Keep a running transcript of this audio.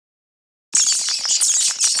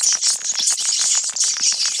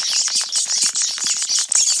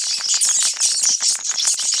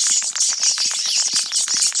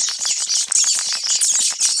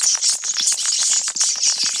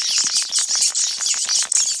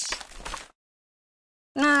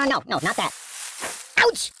No, not that.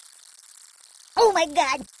 Ouch! Oh my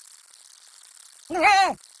god! No!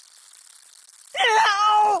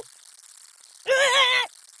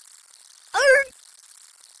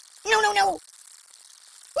 No!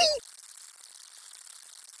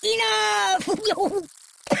 Enough!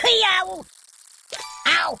 Ow! Ow!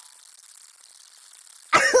 Ow!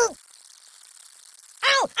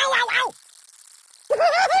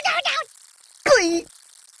 Down!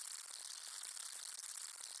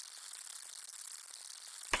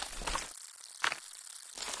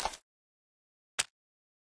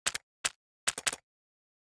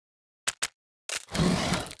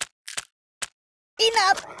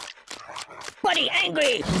 Enough! Buddy,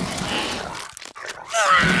 angry!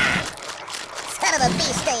 Son of a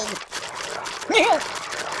bee sting!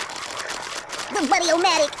 The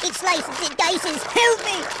buddy-o-matic, it slices, it dices, help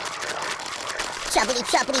me! Choppity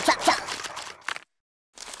chop chop!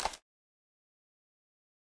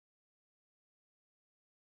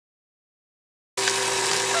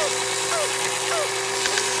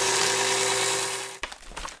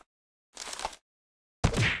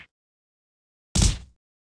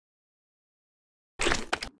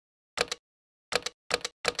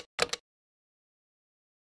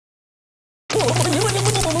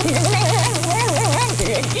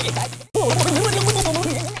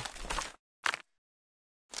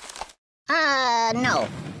 No.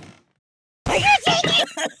 Are you taking?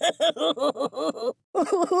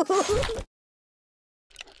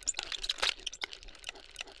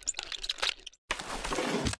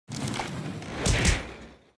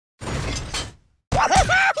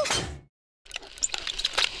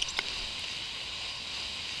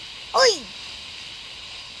 Oi!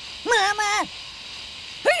 Mama!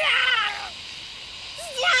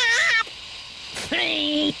 Stop!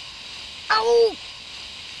 Oh!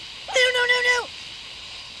 No!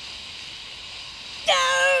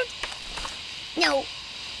 Don't! No!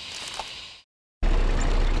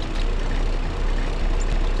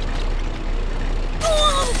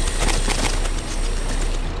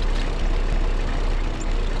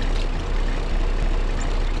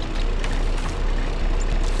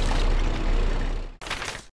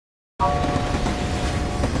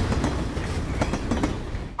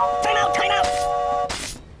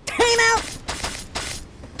 Time out!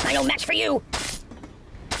 I no match for you!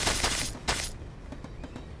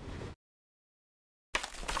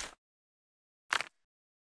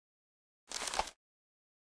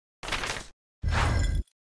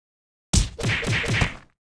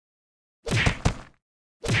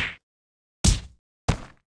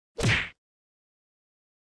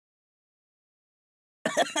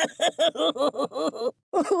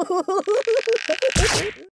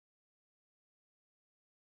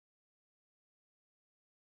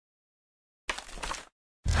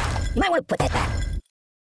 You might want to put that back.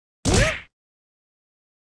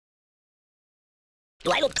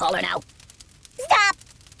 Do I look taller now? Stop!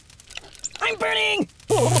 I'm burning!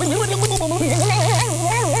 Whoa!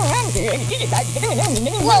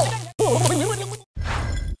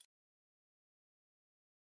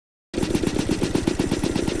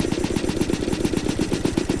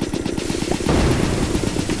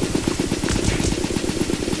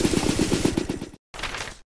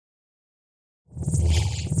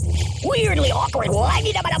 Weirdly awkward. I want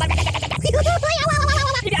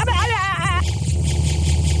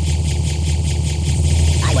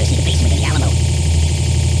to see the basement in the Alamo.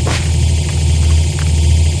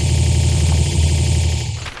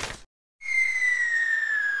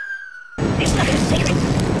 There's nothing sacred.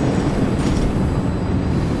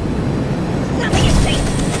 Nothing is safe.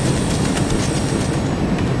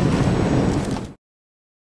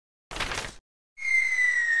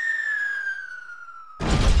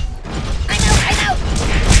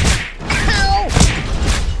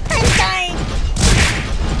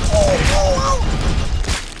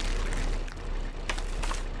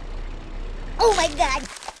 Oh my god!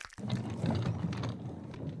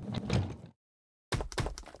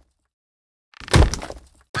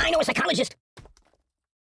 I know a psychologist!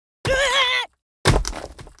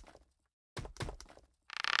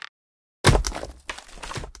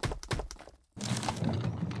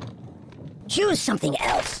 Choose something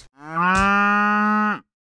else.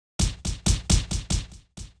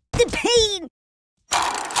 The pain!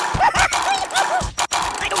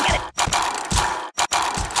 I don't get it!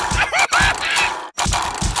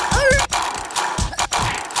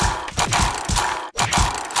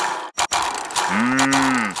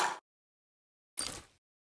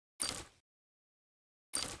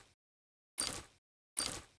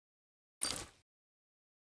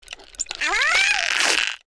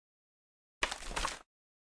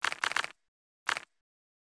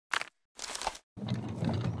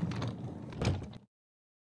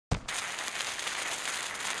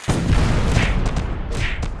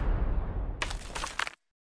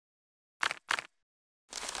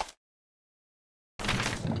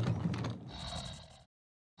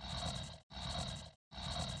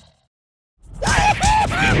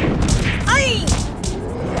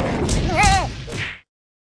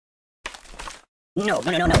 No,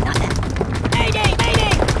 not that. Mayday,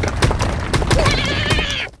 mayday!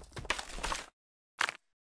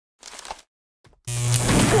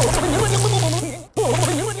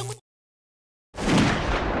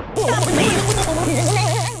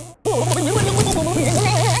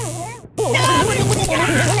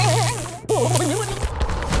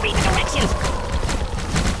 Read the directions!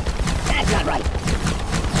 That's not right.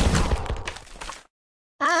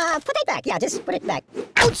 Put it back. Yeah, just put it back.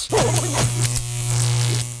 Ouch!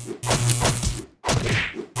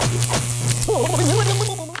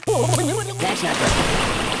 That's not right.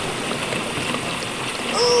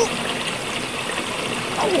 Ooh!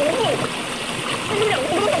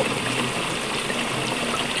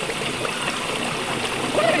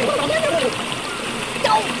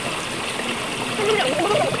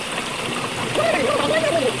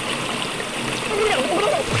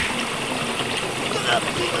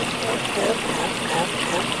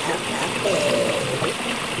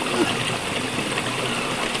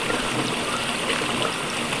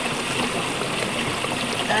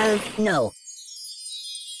 No.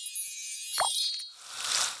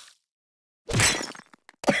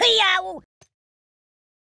 Yow!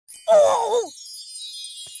 Oh!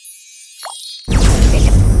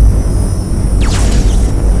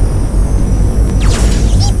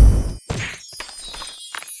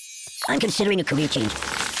 I'm considering a career change.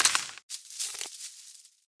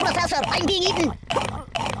 Professor, I'm being eaten!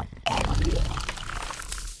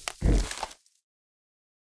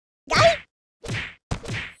 Guy?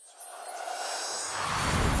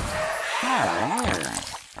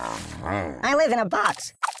 I live in a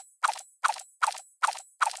box.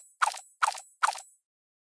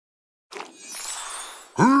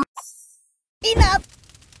 Enough!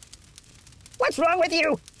 What's wrong with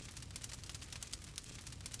you?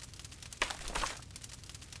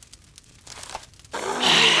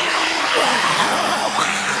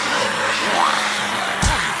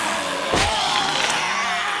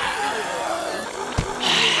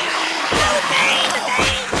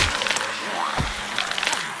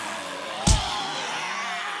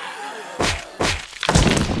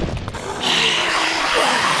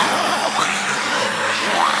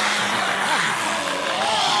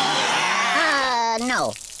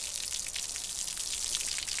 No.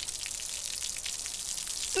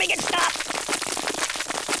 Make it stop!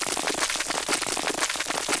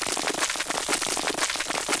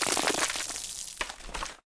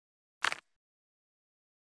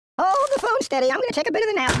 Hold the phone steady. I'm gonna take a bit of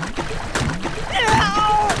a nap.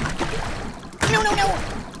 No! No!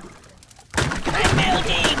 I'm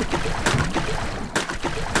melting!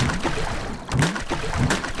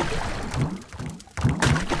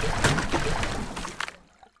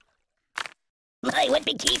 My, what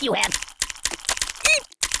big teeth you have!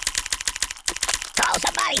 Call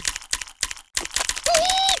somebody!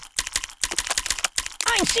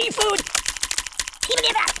 I'm seafood!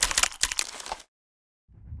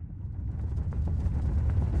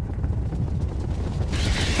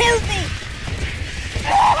 Help me!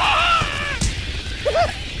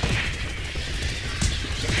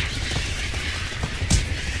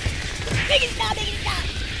 Make it stop! Make it stop!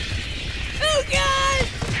 Oh God!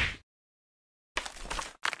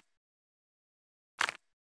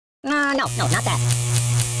 No, not that.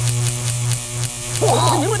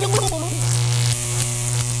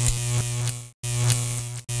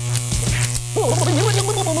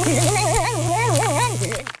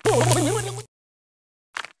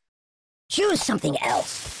 Choose something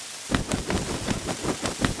else.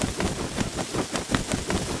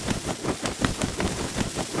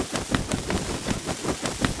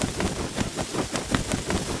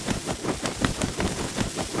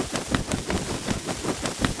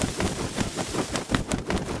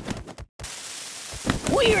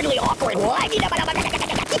 Weirdly awkward.